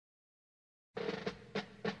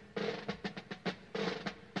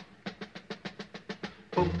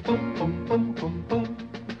The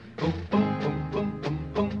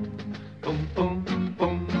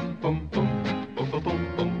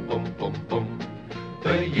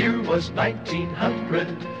year was 1900,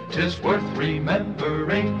 'tis worth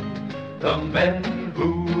remembering the men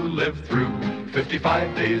who lived through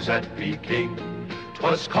 55 days at Peking.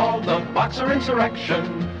 'Twas called the Boxer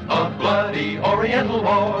Insurrection, a bloody oriental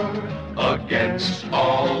war against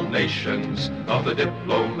all nations of the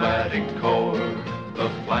diplomatic corps. The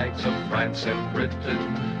flags of France and Britain,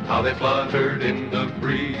 how they fluttered in the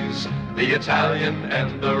breeze, the Italian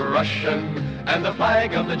and the Russian, and the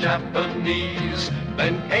flag of the Japanese.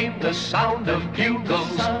 Then came the sound of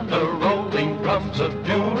bugles, the rolling drums of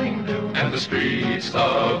doom, and the streets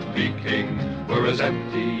of Peking were as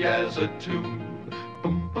empty as a tomb.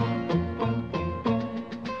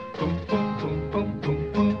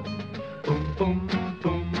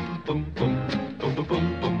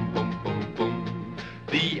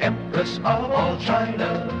 The Empress of all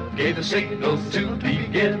China gave the signal to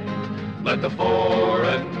begin. Let the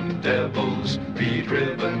foreign devils be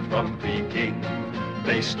driven from Peking.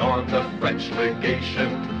 They stormed the French Legation,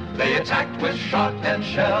 they attacked with shot and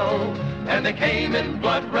shell, and they came in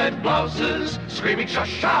blood-red blouses, screaming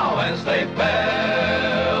 "Shao!" as they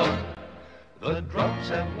fell. The drums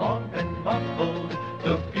have long been muffled,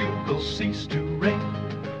 the bugles ceased to ring,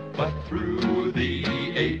 but through the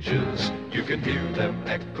ages you can hear them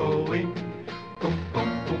echoing. Boom, boom,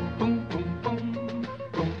 boom, boom, boom, boom.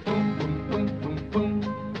 Boom, boom, boom, boom, boom, boom.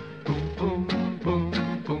 Boom, boom, boom,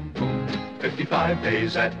 boom, boom. 55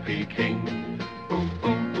 days at Peking. Boom,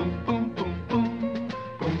 boom, boom, boom, boom, boom.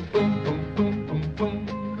 Boom, boom, boom, boom, boom, boom.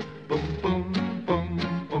 Boom, boom, boom,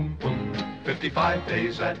 boom, boom. 55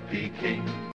 days at Peking.